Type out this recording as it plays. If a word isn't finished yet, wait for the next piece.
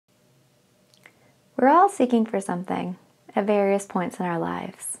We're all seeking for something at various points in our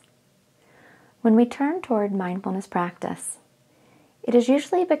lives. When we turn toward mindfulness practice, it is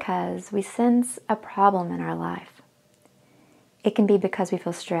usually because we sense a problem in our life. It can be because we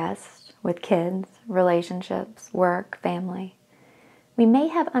feel stressed with kids, relationships, work, family. We may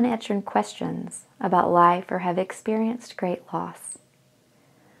have unanswered questions about life or have experienced great loss.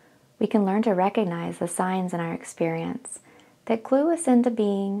 We can learn to recognize the signs in our experience that clue us into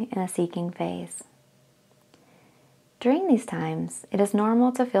being in a seeking phase. During these times, it is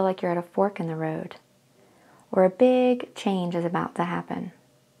normal to feel like you're at a fork in the road, or a big change is about to happen.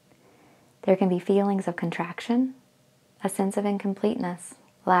 There can be feelings of contraction, a sense of incompleteness,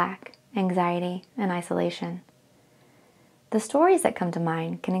 lack, anxiety, and isolation. The stories that come to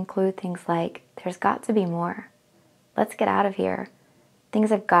mind can include things like, there's got to be more. Let's get out of here. Things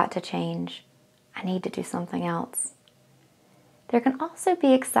have got to change. I need to do something else. There can also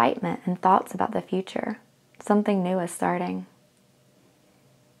be excitement and thoughts about the future. Something new is starting.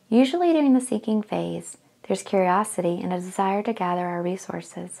 Usually during the seeking phase, there's curiosity and a desire to gather our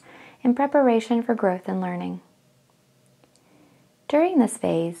resources in preparation for growth and learning. During this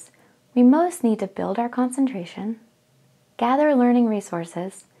phase, we most need to build our concentration, gather learning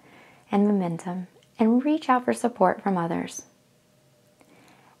resources and momentum, and reach out for support from others.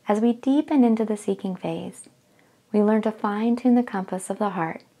 As we deepen into the seeking phase, we learn to fine-tune the compass of the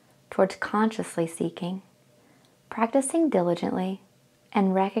heart towards consciously seeking, practicing diligently,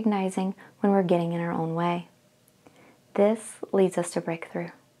 and recognizing when we're getting in our own way. This leads us to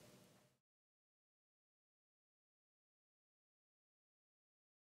breakthrough.